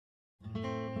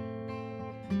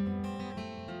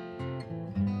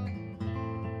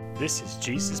This is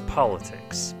Jesus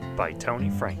Politics by Tony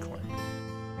Franklin.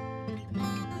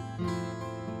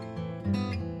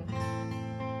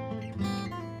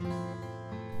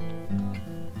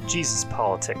 Jesus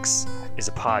Politics is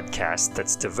a podcast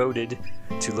that's devoted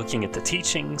to looking at the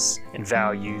teachings and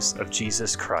values of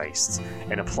Jesus Christ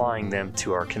and applying them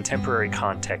to our contemporary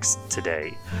context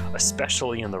today,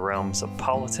 especially in the realms of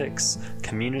politics,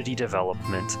 community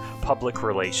development, public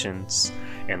relations,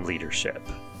 and leadership.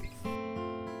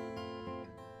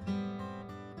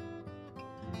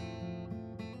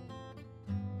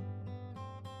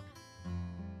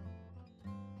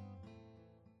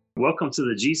 Welcome to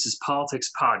the Jesus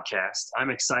Politics Podcast. I'm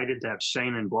excited to have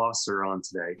Shannon Blosser on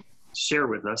today to share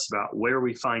with us about where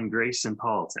we find grace in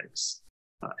politics.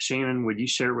 Shannon, would you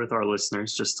share with our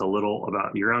listeners just a little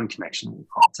about your own connection with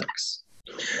politics?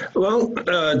 Well,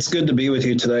 it's good to be with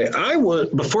you today.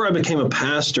 Before I became a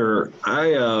pastor,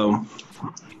 I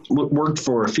worked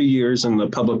for a few years in the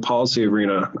public policy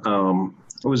arena. I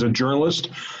was a journalist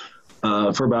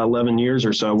for about 11 years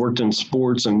or so. I worked in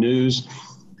sports and news.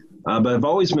 But I've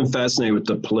always been fascinated with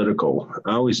the political.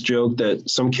 I always joke that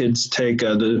some kids take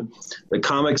the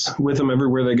comics with them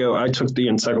everywhere they go. I took the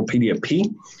Encyclopedia P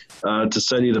to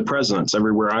study the presidents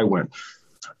everywhere I went.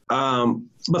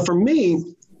 But for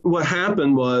me, what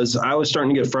happened was I was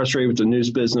starting to get frustrated with the news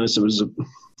business. It was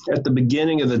at the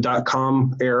beginning of the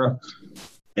dot-com era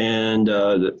and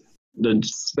the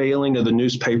failing of the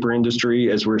newspaper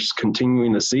industry as we're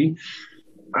continuing to see.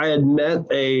 I had met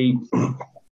a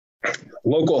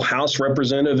local House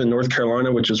representative in North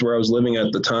Carolina, which is where I was living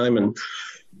at the time. And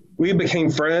we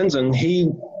became friends, and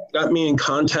he got me in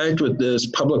contact with this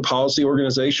public policy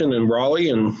organization in Raleigh.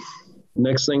 And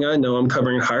next thing I know, I'm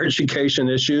covering higher education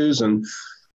issues and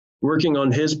working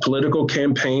on his political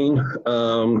campaign.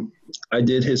 I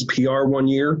did his PR one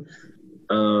year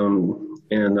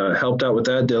and helped out with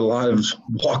that, did a lot of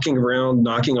walking around,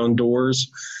 knocking on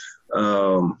doors,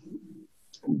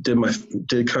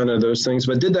 did kind of those things,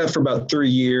 but did that for about 3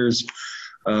 years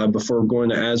before going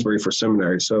to Asbury for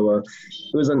seminary. So it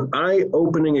was an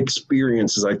eye-opening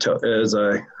experience, as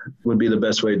I would be the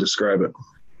best way to describe it.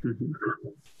 Mm-hmm.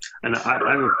 And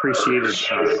I've appreciated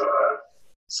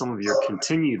some of your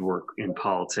continued work in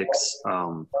politics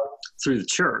through the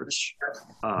church,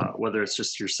 whether it's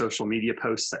just your social media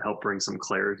posts that help bring some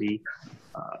clarity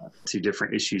to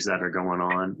different issues that are going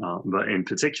on. But in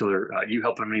particular, you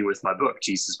helping me with my book,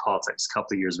 Jesus Politics, a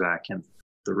couple of years back, and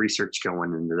the research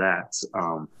going into that,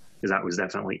 because that was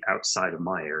definitely outside of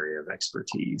my area of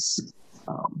expertise.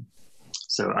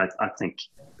 So I think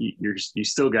you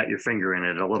still got your finger in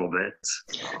it a little bit.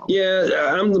 Yeah,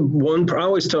 I'm the one. I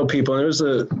always tell people, and it was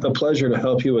a pleasure to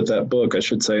help you with that book, I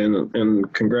should say,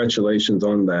 and congratulations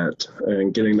on that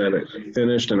and getting that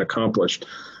finished and accomplished.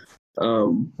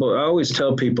 But I always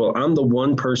tell people I'm the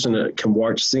one person that can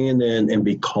watch CNN and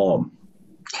be calm.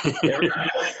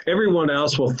 Everyone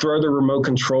else will throw the remote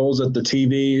controls at the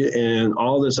TV and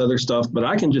all this other stuff, but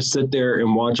I can just sit there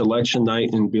and watch election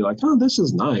night and be like, oh, this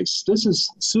is nice. This is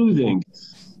soothing.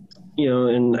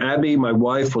 And Abby, my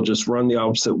wife, will just run the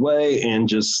opposite way and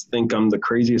just think I'm the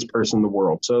craziest person in the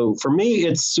world. So for me,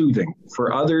 it's soothing.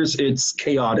 For others, it's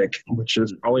chaotic, which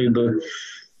is probably the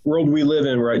world we live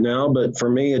in right now. But for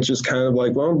me, it's just kind of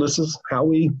like, well, this is how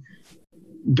we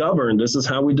govern. This is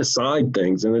how we decide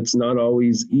things. And it's not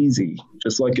always easy,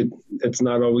 just like it's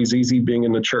not always easy being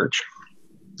in the church.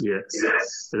 Yes.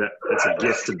 That's a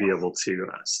gift to be able to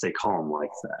stay calm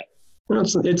like that.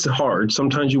 It's hard.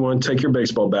 Sometimes you want to take your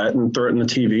baseball bat and throw it in the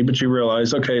TV, but you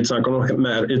realize, okay, it's not going to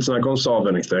matter. It's not going to solve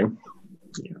anything.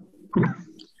 Yeah.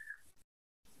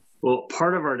 Well,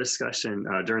 part of our discussion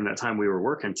during that time we were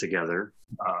working together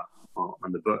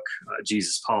on the book,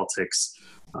 Jesus Politics,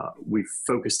 we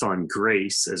focused on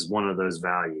grace as one of those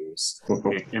values.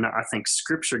 And I think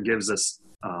Scripture gives us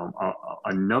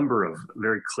a number of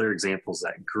very clear examples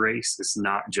that grace is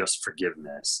not just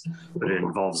forgiveness, but it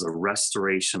involves a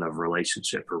restoration of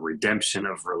relationship or redemption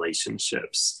of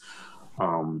relationships.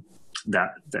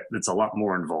 That's a lot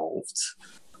more involved.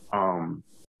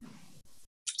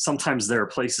 Sometimes there are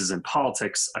places in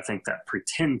politics, I think, that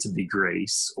pretend to be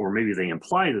grace, or maybe they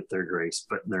imply that they're grace,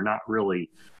 but they're not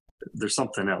really. There's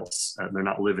something else. They're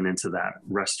not living into that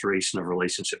restoration of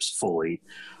relationships fully.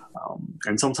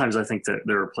 And sometimes I think that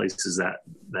there are places that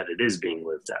it is being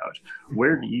lived out.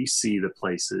 Where do you see the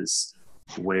places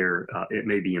where it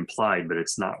may be implied, but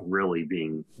it's not really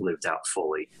being lived out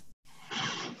fully?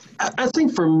 I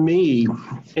think for me,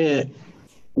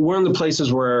 one of the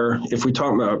places where, if we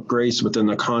talk about grace within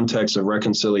the context of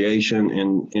reconciliation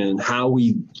and how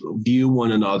we view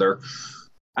one another,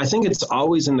 I think it's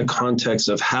always in the context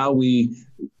of how we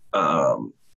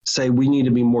say we need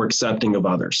to be more accepting of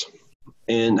others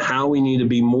and how we need to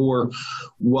be more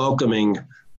welcoming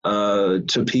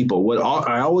to people. What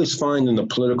I always find in the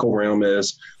political realm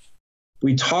is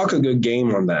we talk a good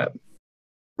game on that.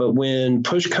 But when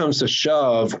push comes to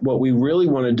shove, what we really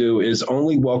want to do is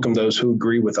only welcome those who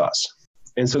agree with us.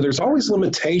 And so there's always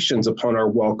limitations upon our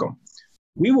welcome.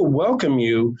 We will welcome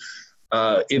you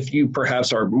if you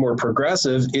perhaps are more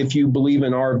progressive, if you believe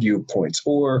in our viewpoints,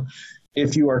 or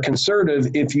if you are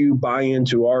conservative, if you buy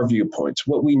into our viewpoints.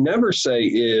 What we never say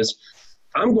is,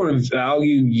 I'm going to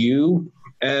value you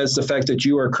as the fact that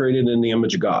you are created in the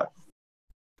image of God.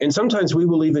 And sometimes we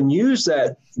will even use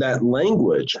that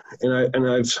language,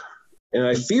 and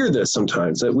I fear this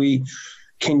sometimes, that we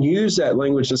can use that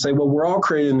language to say, well, we're all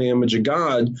created in the image of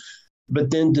God,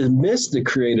 but then dismiss the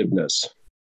creativeness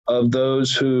of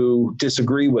those who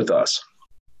disagree with us.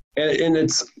 And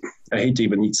it's, I hate to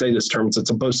even say this term,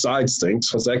 it's a both sides thing,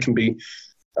 because that can be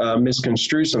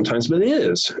misconstrued sometimes, but it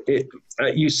is.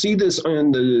 You see this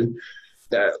in the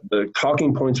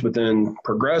talking points within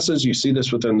progressives. You see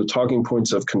this within the talking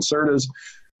points of conservatives.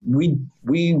 We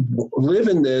live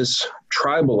in this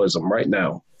tribalism right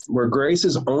now, where grace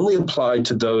is only applied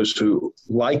to those who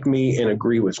like me and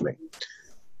agree with me.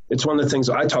 It's one of the things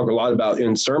I talk a lot about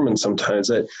in sermons sometimes,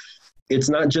 that it's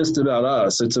not just about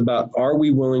us. It's about, are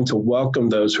we willing to welcome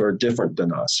those who are different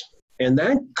than us? And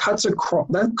that cuts a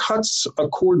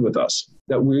chord with us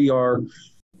that we are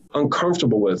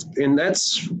uncomfortable with. And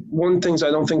that's one of the things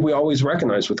I don't think we always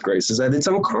recognize with grace, is that it's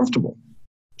uncomfortable.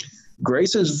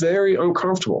 Grace is very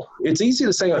uncomfortable. It's easy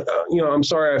to say, I'm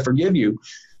sorry, I forgive you,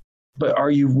 but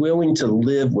are you willing to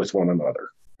live with one another?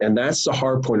 And that's the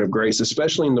hard point of grace,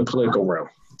 especially in the political realm.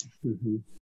 Mm-hmm.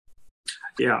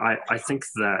 Yeah, I think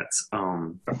that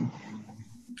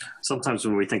sometimes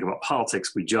when we think about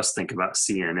politics, we just think about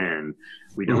CNN.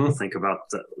 We don't think about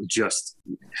just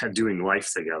doing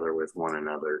life together with one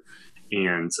another.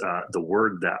 And the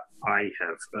word that I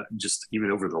have just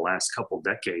even over the last couple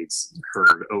decades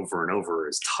heard over and over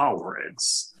is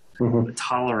tolerance. But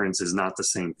tolerance is not the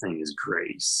same thing as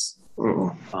grace.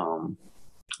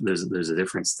 There's a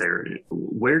difference there.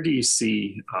 Where do you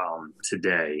see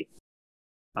today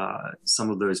some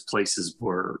of those places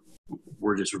where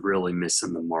we're just really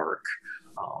missing the mark?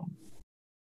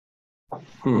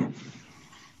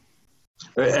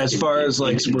 As far as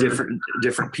like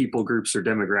different people groups or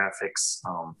demographics,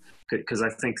 because I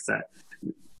think that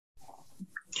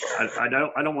I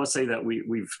don't want to say that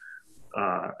we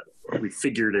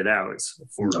figured it out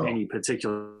for any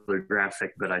particular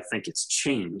graphic, but I think it's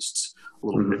changed a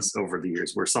little bit over the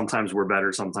years, where sometimes we're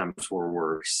better, sometimes we're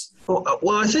worse.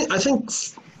 Well, I think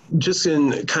just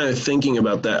in kind of thinking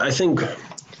about that, I think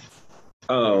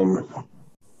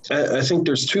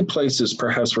there's two places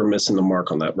perhaps we're missing the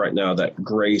mark on that right now, that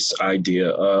grace idea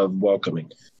of welcoming.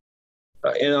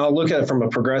 And I'll look at it from a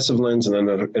progressive lens and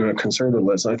then in a conservative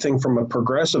lens. I think from a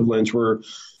progressive lens, we're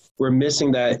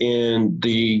missing that in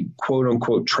the quote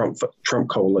unquote Trump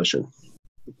coalition,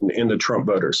 in the Trump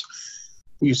voters.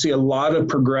 You see a lot of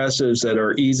progressives that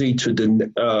are easy to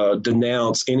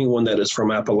denounce anyone that is from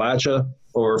Appalachia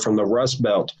or from the Rust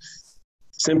Belt,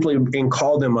 simply and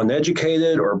call them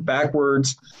uneducated or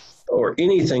backwards or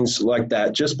anything like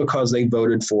that, just because they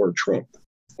voted for Trump.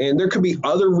 And there could be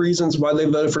other reasons why they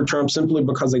voted for Trump, simply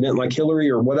because they didn't like Hillary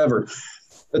or whatever.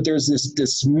 But there's this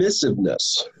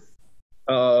dismissiveness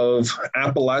of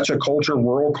Appalachia culture,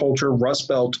 rural culture, Rust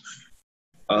Belt,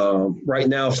 right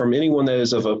now from anyone that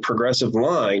is of a progressive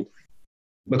line,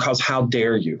 because how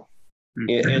dare you?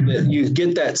 And you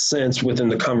get that sense within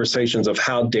the conversations of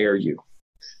how dare you.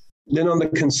 Then on the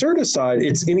conservative side,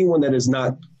 it's anyone that is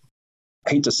not,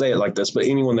 I hate to say it like this, but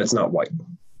anyone that's not white.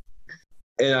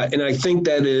 And I think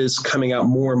that is coming out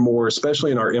more and more,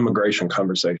 especially in our immigration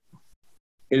conversation.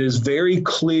 It is very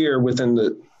clear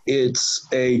it's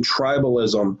a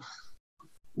tribalism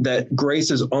that grace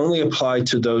is only applied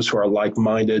to those who are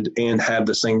like-minded and have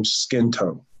the same skin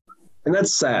tone. And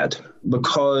that's sad,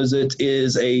 because it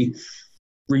is a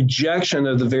rejection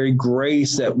of the very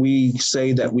grace that we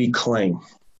say that we claim.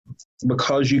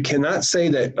 Because you cannot say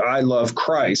that I love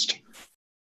Christ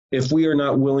if we are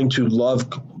not willing to love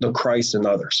the Christ in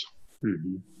others.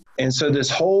 And so this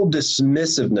whole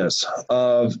dismissiveness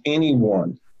of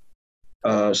anyone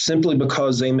simply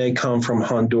because they may come from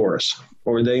Honduras,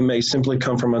 or they may simply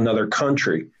come from another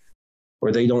country,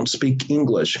 or they don't speak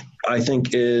English, I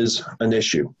think is an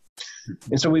issue.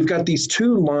 And so we've got these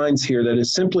two lines here that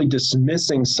is simply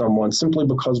dismissing someone simply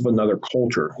because of another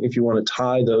culture, if you want to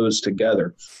tie those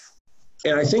together.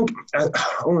 And I think, I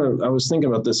was thinking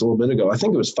about this a little bit ago. I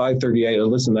think it was 538. I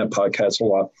listened to that podcast a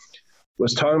lot.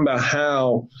 Was talking about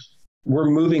how we're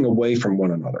moving away from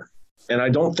one another. And I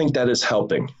don't think that is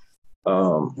helping,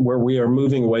 where we are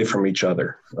moving away from each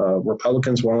other.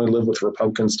 Republicans will only live with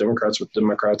Republicans, Democrats with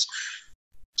Democrats.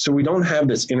 So we don't have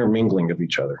this intermingling of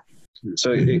each other.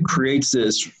 So it creates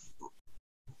this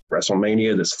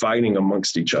WrestleMania, this fighting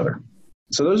amongst each other.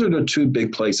 So those are the two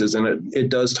big places. And it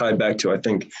does tie back to, I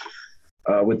think,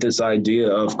 with this idea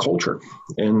of culture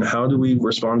and how do we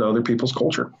respond to other people's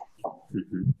culture.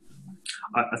 Mm-hmm.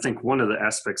 I think one of the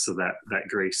aspects of that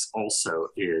grace also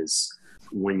is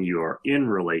when you are in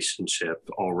relationship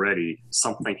already,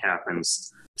 something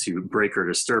happens to break or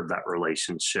disturb that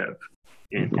relationship.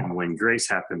 And when grace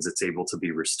happens, it's able to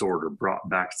be restored or brought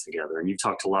back together. And you've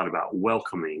talked a lot about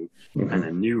welcoming and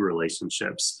in new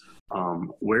relationships.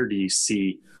 Where do you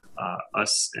see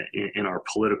us in our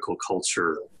political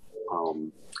culture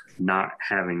not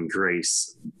having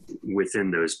grace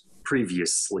within those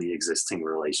previously existing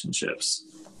relationships?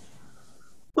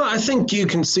 Well, I think you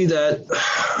can see that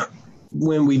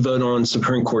when we vote on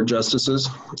Supreme Court justices.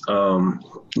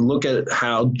 Look at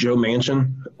how Joe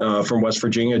Manchin from West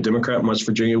Virginia, a Democrat in West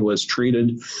Virginia, was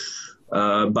treated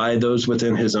by those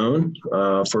within his own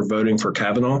for voting for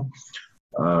Kavanaugh.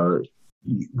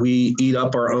 We eat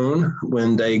up our own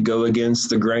when they go against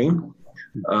the grain.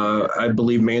 I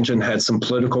believe Manchin had some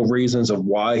political reasons of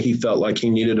why he felt like he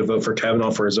needed to vote for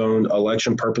Kavanaugh for his own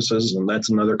election purposes, and that's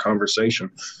another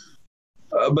conversation.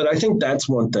 But I think that's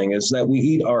one thing, is that we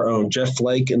eat our own. Jeff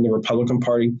Flake in the Republican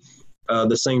Party,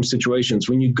 the same situations.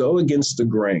 When you go against the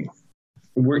grain,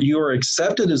 you are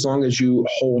accepted as long as you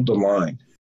hold the line.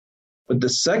 But the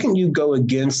second you go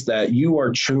against that, you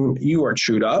are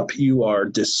chewed up, you are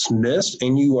dismissed,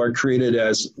 and you are treated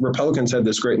as, Republicans have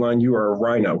this great line, you are a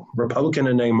rhino, Republican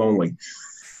in name only.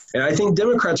 And I think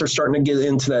Democrats are starting to get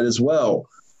into that as well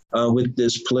with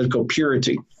this political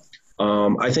purity.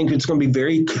 I think it's going to be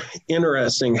very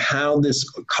interesting how this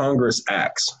Congress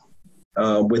acts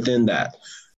within that,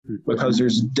 because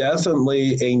there's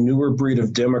definitely a newer breed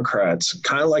of Democrats,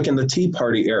 kind of like in the Tea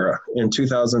Party era in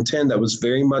 2010, that was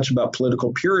very much about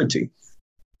political purity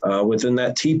within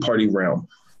that Tea Party realm.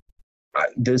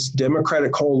 This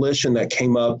Democratic coalition that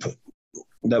came up,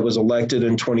 that was elected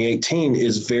in 2018,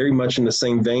 is very much in the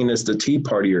same vein as the Tea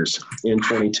Partiers in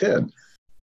 2010.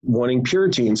 Wanting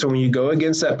purity. And so when you go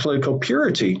against that political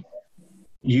purity,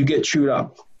 you get chewed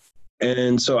up.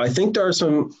 And so I think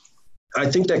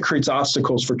that creates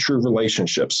obstacles for true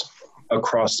relationships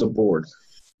across the board.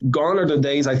 Gone are the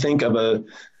days, I think, of a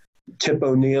Tip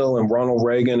O'Neill and Ronald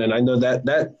Reagan. And I know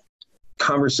that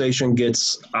conversation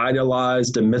gets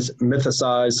idealized and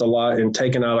mythicized a lot and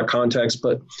taken out of context,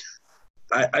 but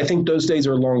I think those days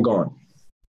are long gone.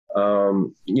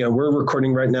 We're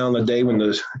recording right now on the day when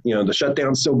the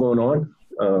shutdown's still going on.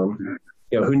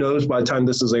 Who knows by the time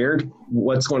this is aired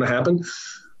what's going to happen.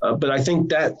 But I think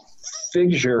that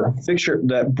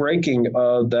that breaking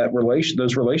of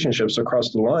those relationships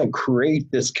across the line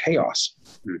create this chaos.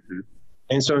 Mm-hmm.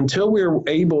 And so until we're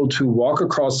able to walk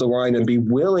across the line and be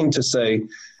willing to say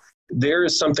there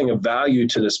is something of value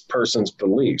to this person's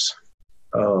beliefs,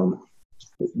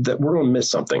 that we're going to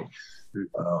miss something.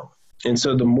 And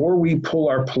so the more we pull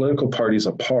our political parties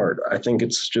apart, I think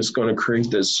it's just going to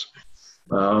create this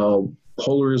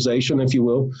polarization, if you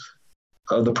will,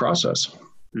 of the process.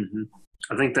 Mm-hmm.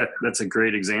 I think that's a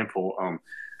great example.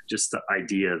 Just the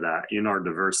idea that in our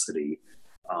diversity,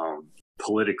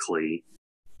 politically,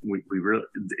 we really,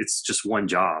 it's just one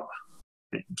job: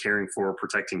 caring for,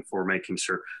 protecting for, making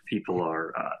sure people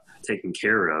are taken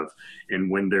care of. And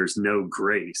when there's no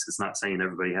grace, it's not saying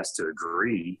everybody has to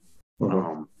agree.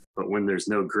 Mm-hmm. But when there's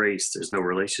no grace, there's no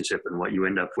relationship, and what you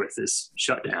end up with is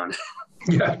shutdown.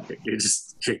 Yeah,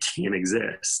 it can't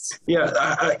exist. Yeah,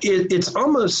 it's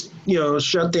almost,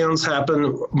 shutdowns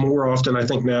happen more often, I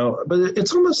think, now. But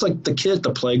it's almost like the kid at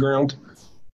the playground.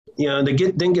 They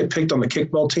didn't get picked on the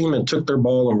kickball team and took their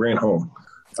ball and ran home.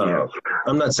 Yeah.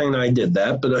 I'm not saying I did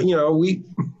that, but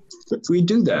we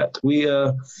do that.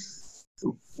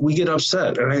 We get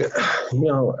upset, and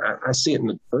I see it in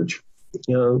the church.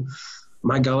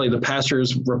 My golly, the pastor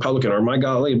is Republican, or my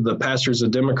golly, the pastor is a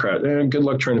Democrat. Good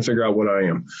luck trying to figure out what I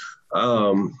am.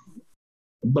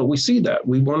 But we see that.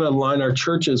 We want to align our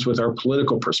churches with our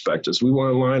political perspectives. We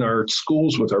want to align our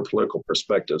schools with our political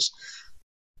perspectives.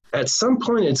 At some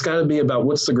point, it's got to be about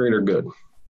what's the greater good.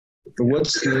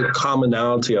 What's the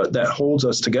commonality that holds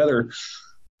us together?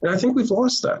 And I think we've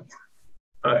lost that.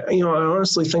 I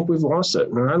honestly think we've lost it.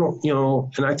 And I don't,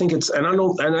 and I think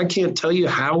and I can't tell you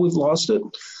how we've lost it.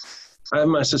 I have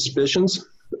my suspicions.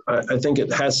 I think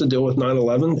it has to deal with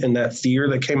 9/11 and that fear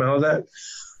that came out of that.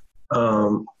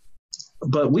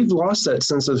 but we've lost that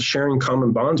sense of sharing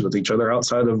common bonds with each other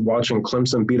outside of watching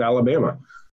Clemson beat Alabama.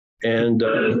 And,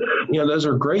 those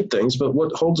are great things, but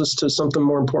what holds us to something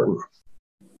more important?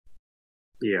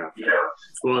 Yeah.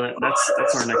 Well,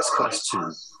 that's our next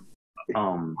question.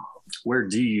 Where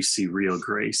do you see real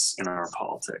grace in our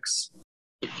politics?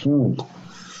 Times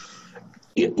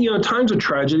of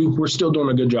tragedy, we're still doing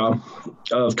a good job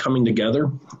of coming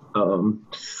together.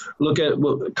 Look at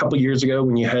a couple of years ago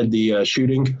when you had the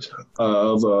shooting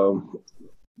of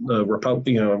the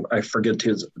Republican, I forget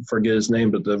his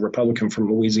name, but the Republican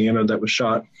from Louisiana that was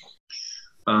shot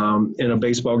in a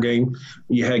baseball game.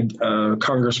 You had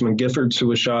Congressman Giffords who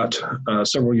was shot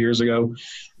several years ago.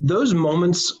 Those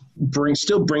moments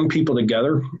still bring people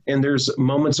together, and there's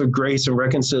moments of grace and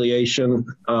reconciliation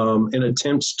and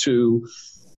attempts to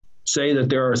say that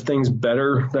there are things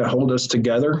better that hold us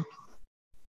together.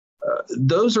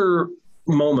 Those are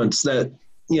moments that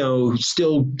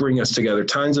still bring us together.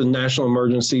 Times of national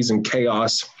emergencies and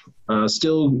chaos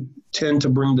still tend to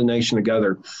bring the nation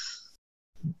together.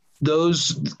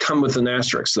 Those come with an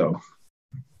asterisk, though,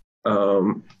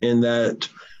 in that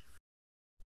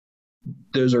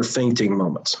those are fainting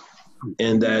moments,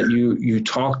 and that you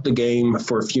talk the game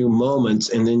for a few moments,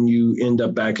 and then you end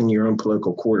up back in your own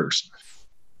political quarters.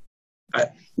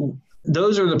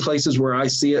 Those are the places where I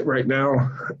see it right now.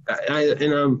 I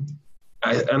don't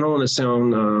want to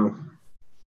sound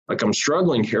like I'm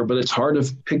struggling here, but it's hard to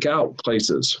pick out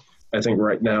places, I think,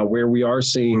 right now where we are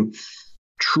seeing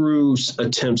true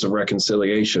attempts of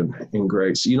reconciliation and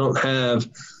grace. You don't have,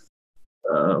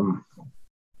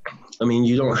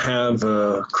 you don't have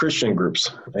Christian groups.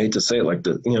 I hate to say it like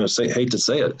that, hate to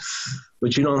say it,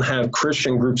 but you don't have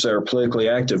Christian groups that are politically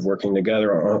active working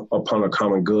together upon a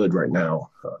common good right now.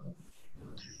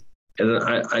 And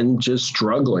I'm just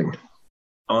struggling,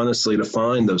 honestly, to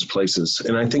find those places.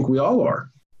 And I think we all are.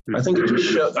 I think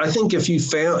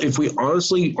if we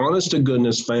honest to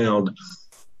goodness found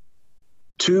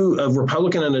a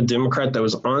Republican and a Democrat that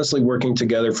was honestly working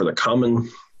together for the common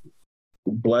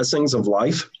blessings of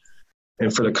life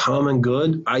and for the common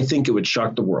good, I think it would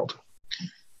shock the world.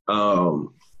 But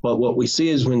what we see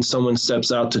is when someone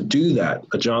steps out to do that,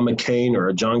 a John McCain or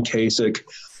a John Kasich,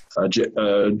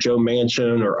 Joe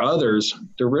Manchin or others,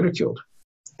 they're ridiculed.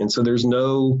 And so there's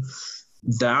no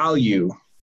value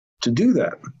to do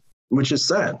that, which is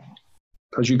sad,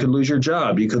 because you could lose your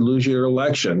job, you could lose your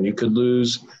election, you could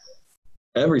lose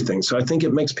everything. So I think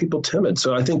it makes people timid.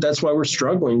 So I think that's why we're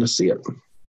struggling to see it,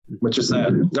 which is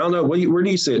sad. I don't know. Where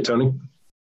do you see it, Tony?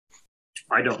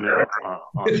 I don't know,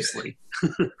 honestly.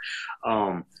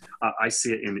 I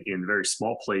see it in very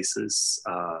small places,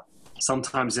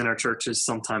 sometimes in our churches,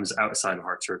 sometimes outside of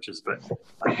our churches. But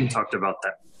you talked about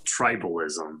that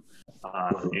tribalism,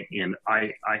 and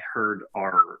I heard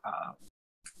our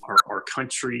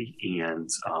country, and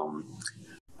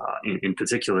in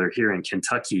particular here in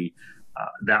Kentucky,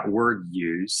 that word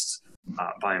used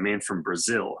by a man from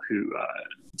Brazil who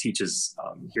teaches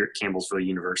here at Campbellsville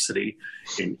University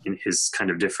in his kind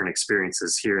of different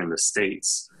experiences here in the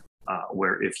States,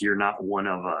 where if you're not one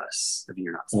of us, if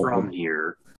you're not from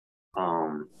here,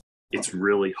 it's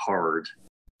really hard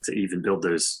to even build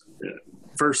those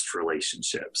first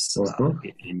relationships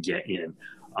and get in.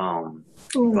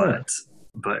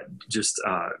 But just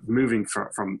moving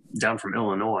from down from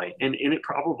Illinois, and it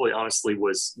probably honestly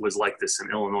was like this in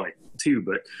Illinois too,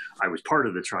 but I was part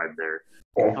of the tribe there.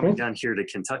 Coming down here to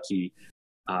Kentucky,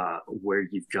 where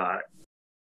you've got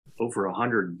over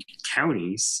 100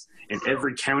 counties, and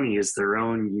every county is their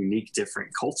own unique, different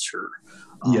culture.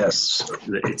 Yes,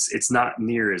 it's not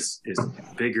near as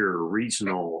bigger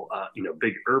regional,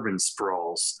 big urban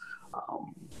sprawls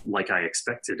like I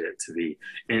expected it to be,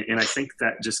 and I think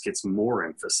that just gets more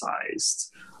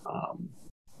emphasized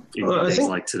in days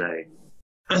like today.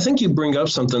 I think you bring up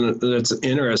something that's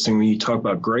interesting when you talk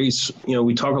about grace.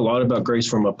 We talk a lot about grace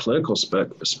from a political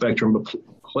spectrum, but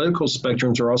political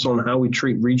spectrums are also on how we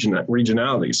treat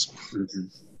regionalities.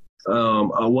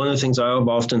 Mm-hmm. One of the things I've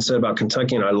often said about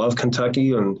Kentucky, and I love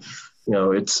Kentucky, and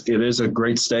it is a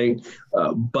great state,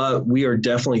 but we are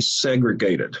definitely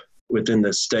segregated within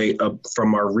the state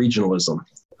from our regionalism.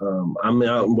 I'm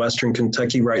out in Western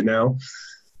Kentucky right now.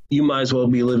 You might as well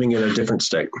be living in a different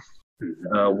state.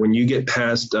 When you get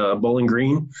past Bowling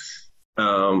Green,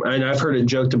 and I've heard it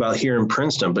joked about here in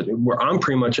Princeton, but I'm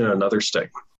pretty much in another state.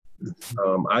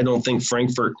 I don't think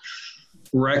Frankfort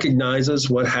recognizes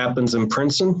what happens in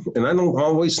Princeton, and I don't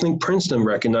always think Princeton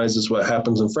recognizes what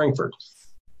happens in Frankfort.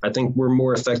 I think we're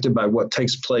more affected by what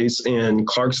takes place in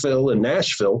Clarksville and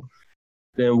Nashville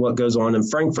than what goes on in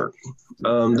Frankfort.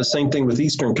 The same thing with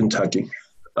Eastern Kentucky.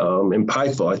 in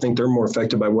Pikeville. I think they're more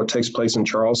affected by what takes place in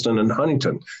Charleston and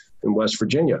Huntington in West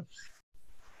Virginia.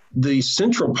 The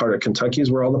central part of Kentucky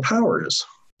is where all the power is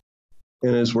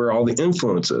and is where all the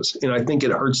influence is. And I think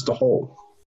it hurts the whole.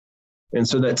 And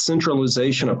so that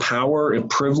centralization of power and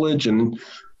privilege and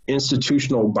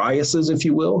institutional biases, if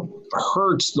you will,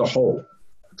 hurts the whole.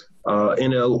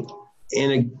 And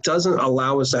it doesn't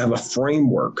allow us to have a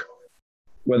framework,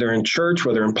 whether in church,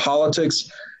 whether in politics,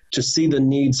 to see the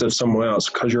needs of someone else,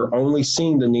 because you're only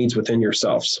seeing the needs within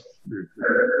yourselves. You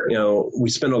know, we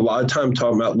spend a lot of time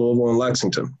talking about Louisville and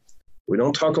Lexington. We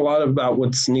don't talk a lot about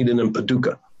what's needed in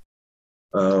Paducah.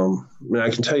 I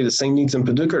can tell you the same needs in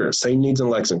Paducah are the same needs in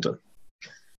Lexington.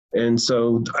 And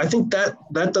so I think that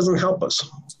doesn't help us.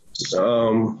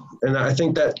 And I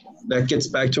think that gets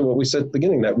back to what we said at the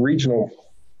beginning, that regional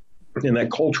and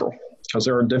that cultural, because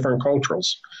there are different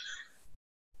cultures.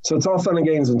 So it's all fun and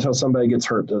games until somebody gets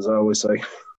hurt, as I always say.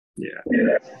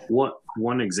 Yeah.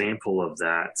 One example of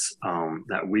that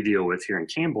that we deal with here in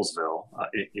Campbellsville,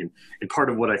 and part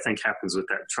of what I think happens with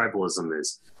that tribalism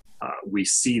is we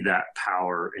see that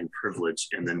power and privilege,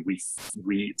 and then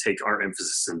we take our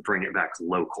emphasis and bring it back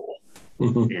local,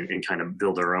 and kind of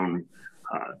build our own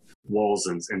walls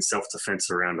and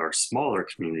self-defense around our smaller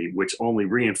community, which only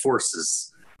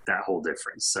reinforces that whole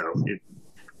difference. So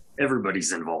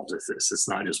everybody's involved with this. It's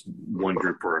not just one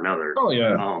group or another. Oh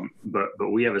yeah.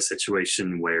 But we have a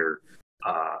situation where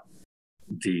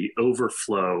the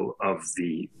overflow of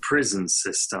the prison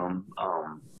system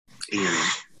in,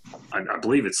 I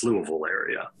believe it's Louisville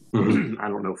area. I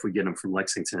don't know if we get them from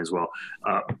Lexington as well.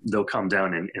 They'll come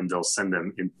down and they'll send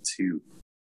them into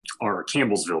our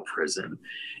Campbellsville prison,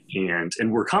 and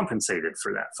we're compensated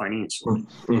for that financially.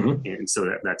 And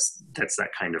so that's that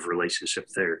kind of relationship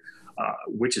there,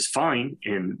 which is fine.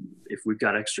 And if we've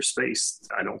got extra space,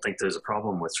 I don't think there's a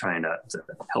problem with trying to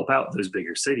help out those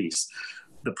bigger cities.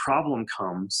 The problem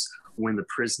comes when the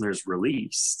prisoner's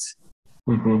released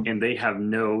and they have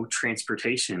no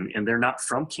transportation, and they're not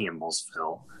from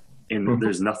Campbellsville, and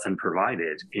there's nothing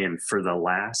provided. And for the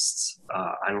last,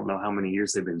 I don't know how many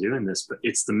years they've been doing this, but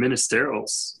it's the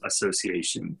Ministerials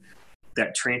Association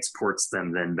that transports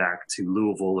them then back to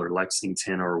Louisville or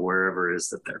Lexington or wherever it is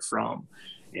that they're from.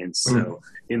 And so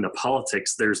in the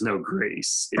politics, there's no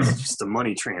grace. It's just a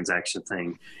money transaction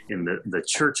thing. And the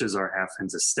churches are having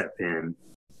to step in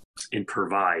and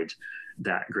provide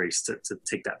that grace to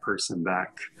take that person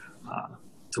back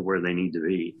to where they need to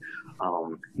be.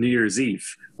 New Year's Eve,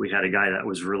 we had a guy that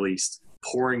was released,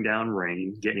 pouring down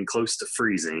rain, getting close to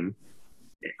freezing,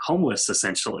 homeless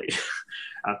essentially,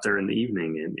 out there in the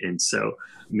evening. And so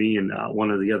me and one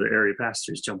of the other area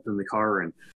pastors jumped in the car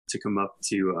and took him up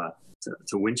to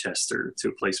Winchester, to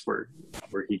a place where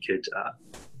he could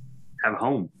have a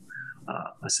home,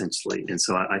 essentially. And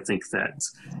so I think that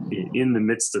in the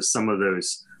midst of some of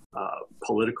those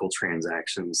political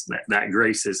transactions, that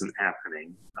grace isn't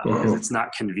happening because it's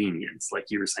not convenient. Like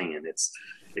you were saying,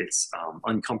 it's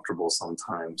uncomfortable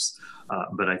sometimes,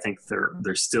 but I think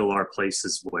there still are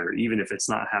places where, even if it's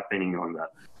not happening on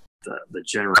the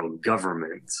general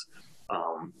government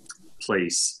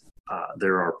place,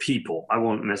 there are people. I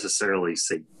won't necessarily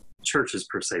say churches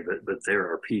per se, but there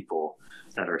are people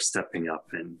that are stepping up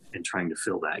and trying to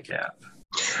fill that gap.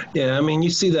 Yeah, I mean, you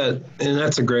see that, and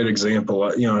that's a great example.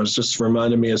 It's just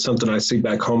reminded me of something I see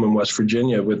back home in West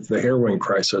Virginia with the heroin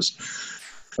crisis.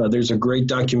 There's a great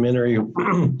documentary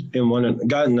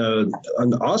gotten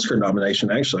an Oscar nomination,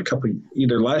 actually,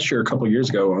 either last year or a couple of years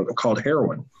ago, called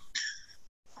Heroin.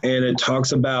 And it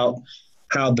talks about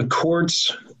how the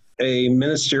courts, a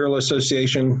ministerial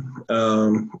association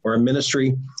or a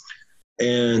ministry,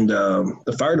 and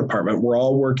the fire department were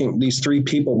all working. These three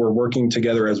people were working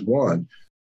together as one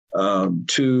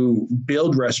to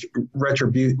build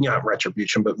not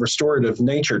retribution, but restorative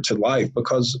nature to life,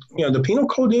 because the penal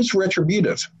code is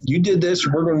retributive. You did this,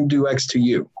 we're going to do X to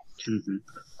you.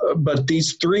 But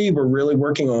these three were really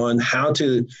working on how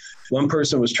to. One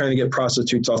person was trying to get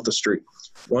prostitutes off the street.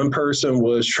 One person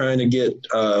was trying to get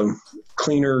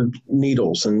cleaner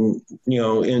needles and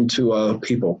into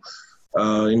people,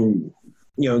 and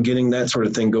getting that sort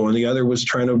of thing going. The other was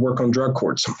trying to work on drug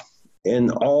courts,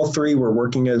 and all three were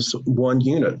working as one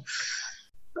unit.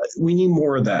 We need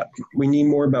more of that. We need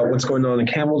more about what's going on in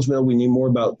Campbellsville. We need more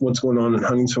about what's going on in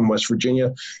Huntington, West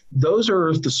Virginia. Those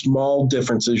are the small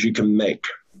differences you can make.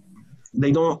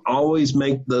 They don't always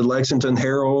make the Lexington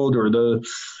Herald or the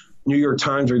New York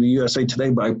Times or the USA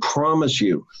Today, but I promise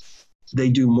you, they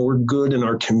do more good in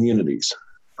our communities.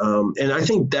 And I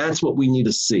think that's what we need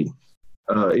to see.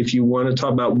 If you want to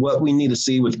talk about what we need to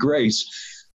see with grace,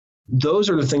 those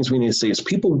are the things we need to see, is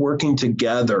people working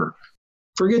together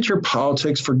forget your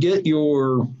politics, forget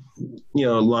your,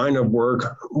 line of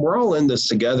work. We're all in this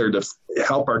together to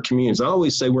help our communities. I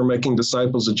always say we're making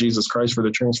disciples of Jesus Christ for the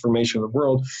transformation of the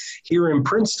world here in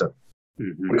Princeton,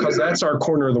 because that's our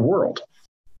corner of the world.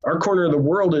 Our corner of the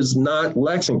world is not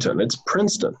Lexington, it's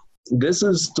Princeton. This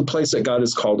is the place that God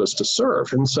has called us to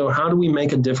serve. And so how do we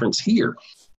make a difference here?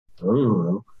 I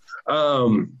don't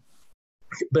know.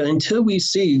 But until we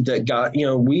see that God,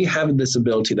 we have this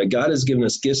ability, that God has given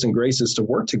us gifts and graces to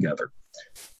work together,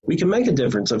 we can make a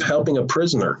difference of helping a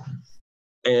prisoner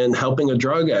and helping a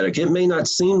drug addict. It may not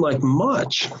seem like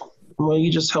much. Well, you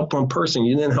just helped one person.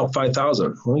 You didn't help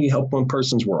 5,000. Well, you helped one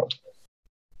person's world.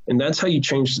 And that's how you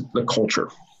change the culture.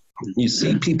 You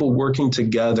see people working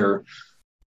together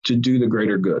to do the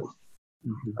greater good.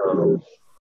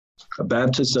 A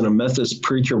Baptist and a Methodist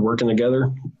preacher working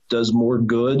together does more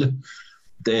good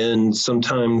than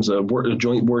sometimes a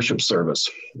joint worship service.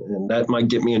 And that might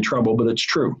get me in trouble, but it's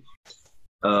true.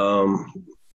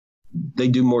 They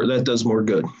do more, that does more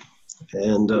good.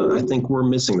 And I think we're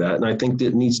missing that. And I think that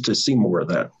it needs to see more of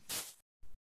that.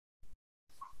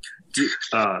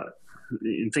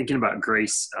 In thinking about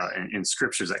grace in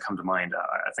scriptures that come to mind,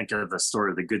 I think of the story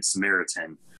of the Good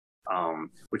Samaritan,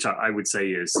 which I would say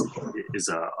is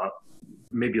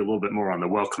maybe a little bit more on the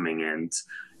welcoming end,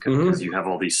 because you have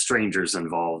all these strangers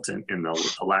involved in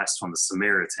the last one, the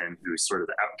Samaritan, who's sort of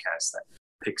the outcast that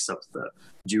picks up the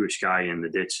Jewish guy in the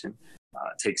ditch and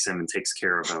takes him and takes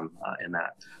care of him in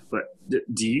that. But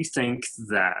do you think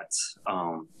that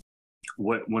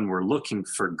when we're looking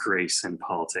for grace in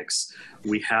politics,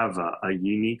 we have a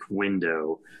unique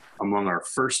window among our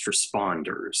first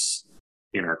responders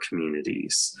in our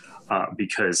communities,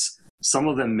 because some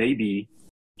of them may be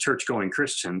church-going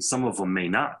Christians, some of them may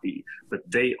not be, but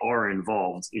they are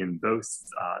involved in both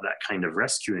that kind of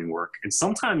rescuing work, and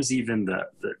sometimes even the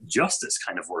justice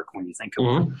kind of work. When you think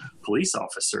of police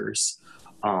officers,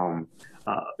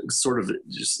 sort of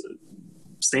just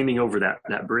standing over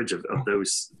that bridge of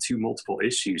those two multiple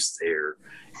issues there,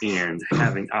 and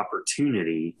having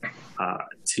opportunity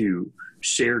to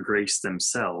share grace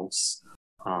themselves,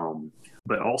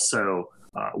 but also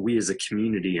we as a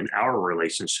community in our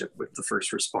relationship with the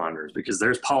first responders, because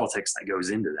there's politics that goes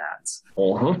into that,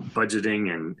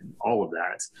 budgeting and all of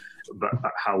that, but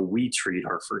how we treat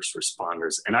our first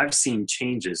responders. And I've seen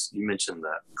changes. You mentioned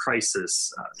the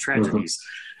crisis tragedies,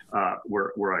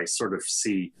 where I sort of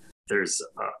see there's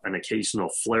an occasional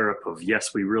flare-up of,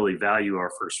 yes, we really value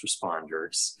our first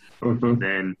responders.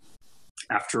 Then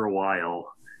after a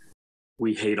while,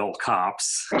 we hate all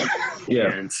cops.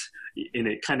 And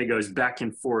it kind of goes back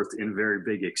and forth in very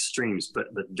big extremes, but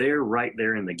they're right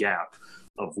there in the gap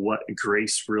of what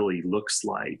grace really looks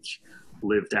like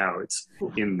lived out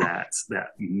in that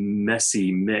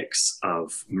messy mix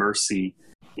of mercy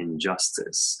and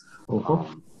justice.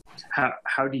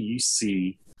 How do you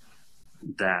see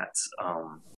that?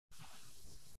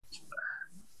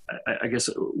 I guess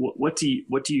what do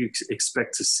you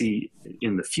expect to see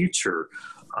in the future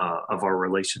of our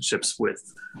relationships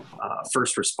with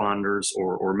first responders,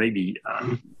 or maybe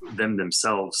them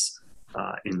themselves,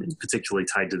 in particularly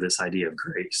tied to this idea of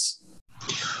grace?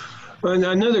 Well,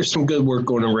 I know there's some good work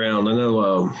going around. I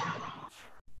know,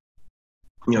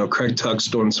 Craig Tuck's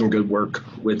doing some good work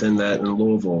within that in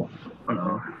Louisville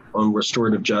on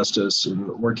restorative justice and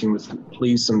working with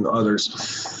police and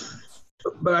others.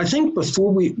 But I think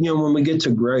before we, when we get to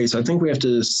grace, I think we have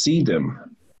to see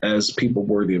them as people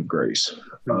worthy of grace.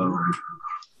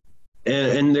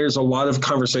 And there's a lot of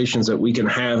conversations that we can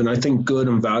have, and I think good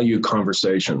and valued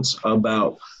conversations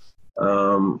about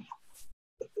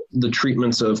the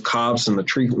treatments of cops and the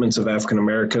treatments of African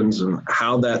Americans and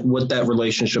what that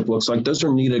relationship looks like. Those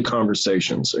are needed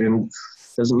conversations, and it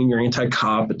doesn't mean you're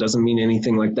anti-cop. It doesn't mean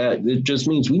anything like that. It just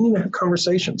means we need to have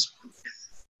conversations.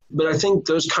 But I think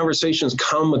those conversations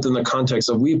come within the context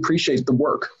of we appreciate the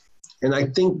work. And I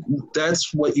think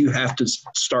that's what you have to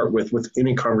start with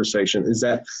any conversation, is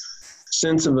that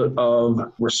sense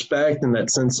of respect and that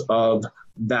sense of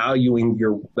valuing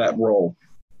that role.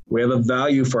 We have a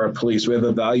value for our police. We have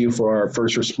a value for our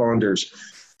first responders.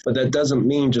 But that doesn't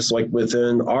mean, just like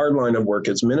within our line of work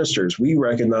as ministers, we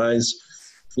recognize,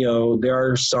 there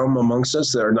are some amongst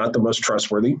us that are not the most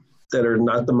trustworthy, that are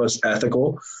not the most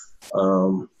ethical,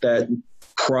 that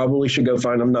probably should go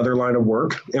find another line of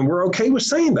work. And we're okay with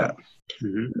saying that.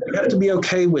 You have to be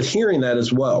okay with hearing that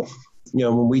as well.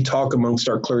 When we talk amongst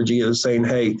our clergy as saying,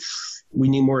 hey, we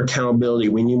need more accountability,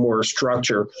 we need more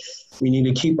structure, we need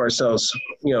to keep ourselves,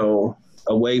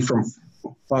 away from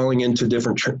falling into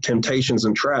different temptations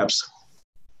and traps.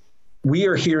 We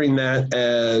are hearing that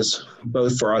as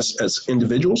both for us as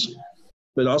individuals,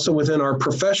 but also within our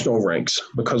professional ranks,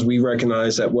 because we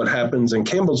recognize that what happens in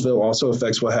Campbellsville also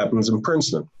affects what happens in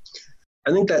Princeton.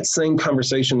 I think that same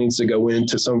conversation needs to go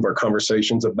into some of our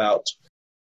conversations about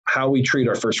how we treat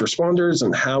our first responders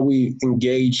and how we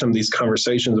engage some of these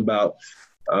conversations about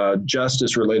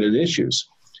justice-related issues.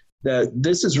 That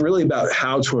this is really about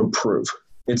how to improve.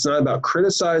 It's not about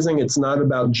criticizing, it's not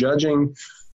about judging,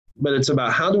 but it's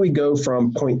about how do we go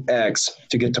from point X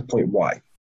to get to point Y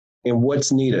and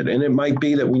what's needed. And it might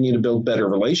be that we need to build better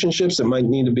relationships. It might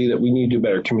need to be that we need to do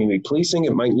better community policing.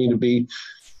 It might need to be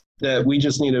that we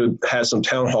just need to have some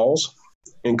town halls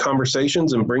and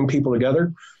conversations and bring people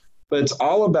together. But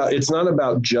it's not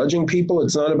about judging people.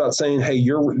 It's not about saying, hey,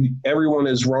 everyone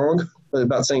is wrong, but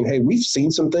about saying, hey, we've seen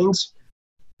some things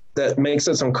that makes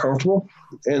us uncomfortable.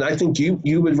 And I think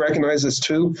you would recognize this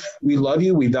too. We love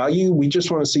you, we value you, we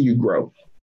just want to see you grow.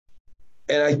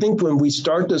 And I think when we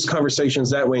start those conversations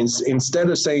that way, instead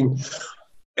of saying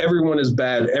everyone is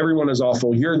bad, everyone is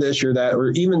awful, you're this, you're that,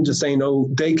 or even just saying, oh,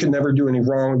 they could never do any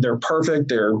wrong, they're perfect,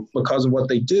 they're because of what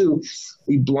they do,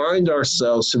 we blind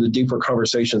ourselves to the deeper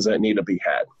conversations that need to be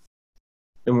had.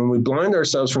 And when we blind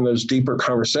ourselves from those deeper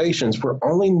conversations, we're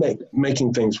only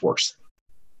making things worse.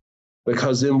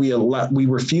 Because then we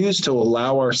refuse to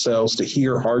allow ourselves to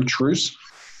hear hard truths.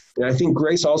 And I think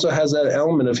grace also has that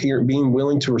element of being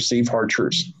willing to receive hard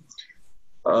truths.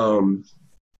 And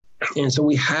so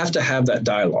we have to have that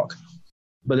dialogue.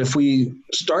 But if we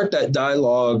start that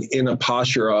dialogue in a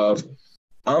posture of,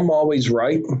 I'm always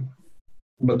right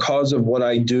because of what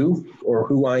I do or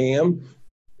who I am,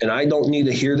 and I don't need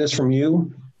to hear this from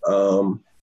you,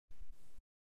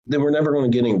 then we're never going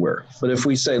to get anywhere. But if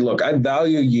we say, look, I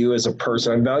value you as a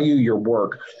person, I value your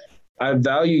work, I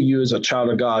value you as a child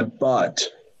of God, but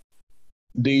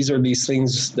these are these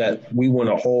things that we want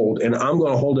to hold, and I'm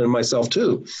going to hold it in myself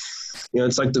too.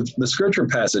 It's like the scripture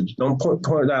passage. Don't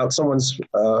point out someone's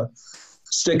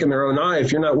stick in their own eye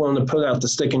if you're not willing to put out the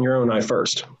stick in your own eye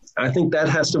first. I think that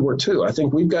has to work too. I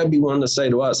think we've got to be willing to say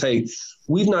to us, hey,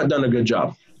 we've not done a good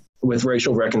job with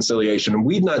racial reconciliation, and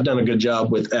we've not done a good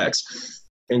job with X.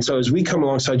 And so as we come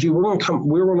alongside you, we're going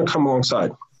to come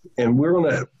alongside, and we're going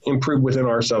to improve within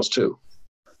ourselves too.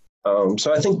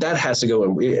 So I think that has to go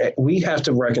in. We have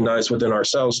to recognize within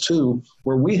ourselves too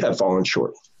where we have fallen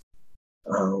short.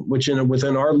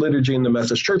 Within our liturgy in the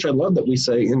Methodist Church, I love that we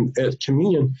say at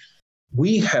communion,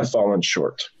 we have fallen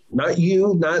short. Not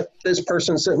you, not this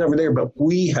person sitting over there, but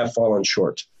we have fallen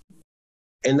short.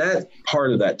 And that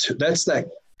part of that too, that's that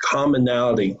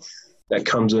commonality that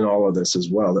comes in all of this as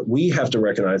well, that we have to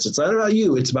recognize it's not about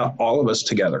you, it's about all of us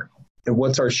together. And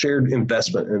what's our shared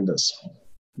investment in this?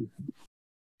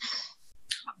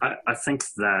 I think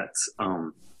that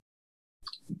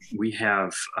we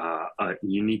have a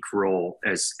unique role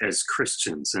as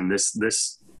Christians, and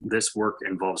this work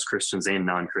involves Christians and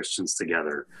non-Christians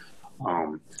together.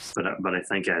 But I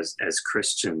think as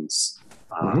Christians,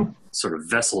 sort of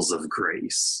vessels of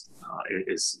grace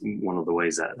is one of the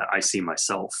ways that I see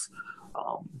myself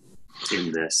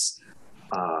in this.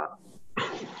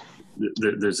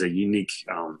 There's a unique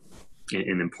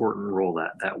an important role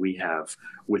that we have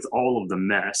with all of the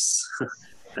mess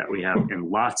that we have and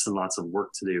lots of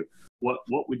work to do.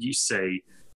 What would you say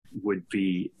would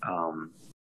be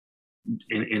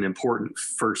an important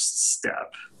first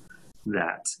step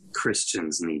that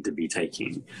Christians need to be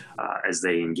taking as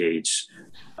they engage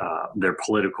their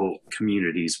political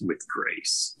communities with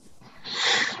grace?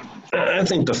 I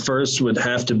think the first would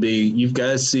have to be, you've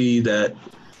got to see that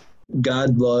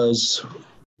God loves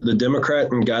the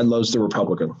Democrat and God loves the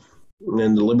Republican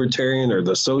and the Libertarian or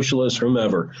the Socialist,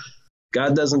 whomever.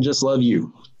 God doesn't just love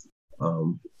you.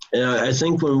 And I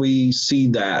think when we see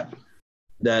that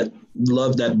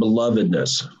love, that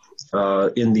belovedness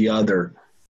in the other,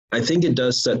 I think it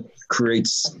does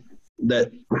creates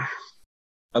that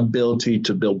ability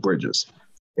to build bridges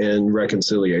and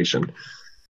reconciliation.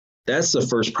 That's the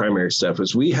first primary step,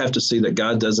 is we have to see that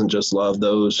God doesn't just love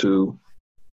those who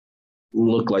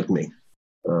look like me.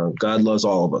 God loves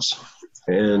all of us.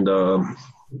 And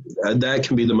that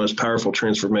can be the most powerful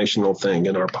transformational thing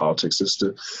in our politics, is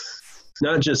to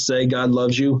not just say God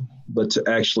loves you, but to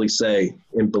actually say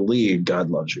and believe God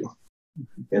loves you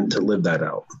and to live that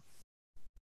out.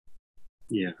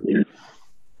 Yeah.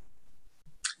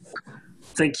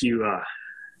 Thank you,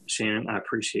 Shannon. I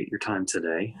appreciate your time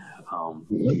today.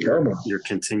 Your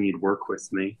continued work with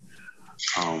me.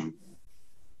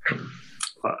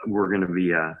 We're going to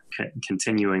be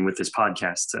continuing with this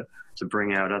podcast to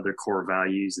bring out other core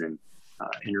values and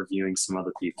interviewing some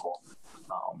other people.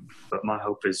 But my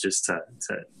hope is just to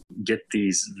get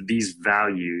these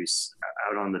values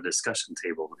out on the discussion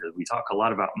table, because we talk a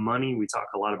lot about money, we talk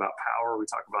a lot about power, we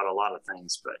talk about a lot of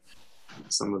things, but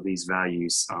some of these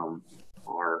values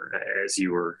are, as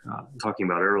you were talking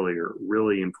about earlier,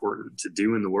 really important to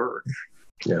do in the Word.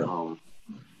 Yeah.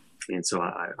 And so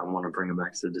I want to bring them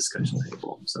back to the discussion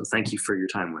table. So thank you for your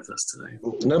time with us today.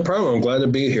 No problem. I'm glad to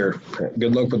be here.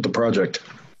 Good luck with the project.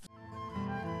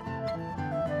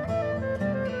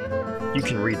 You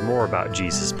can read more about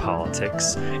Jesus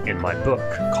Politics in my book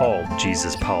called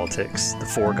Jesus Politics, The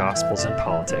Four Gospels in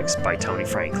Politics by Tony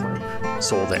Franklin,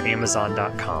 sold at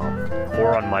Amazon.com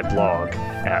or on my blog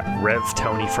at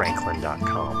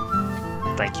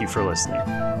revtonyfranklin.com. Thank you for listening.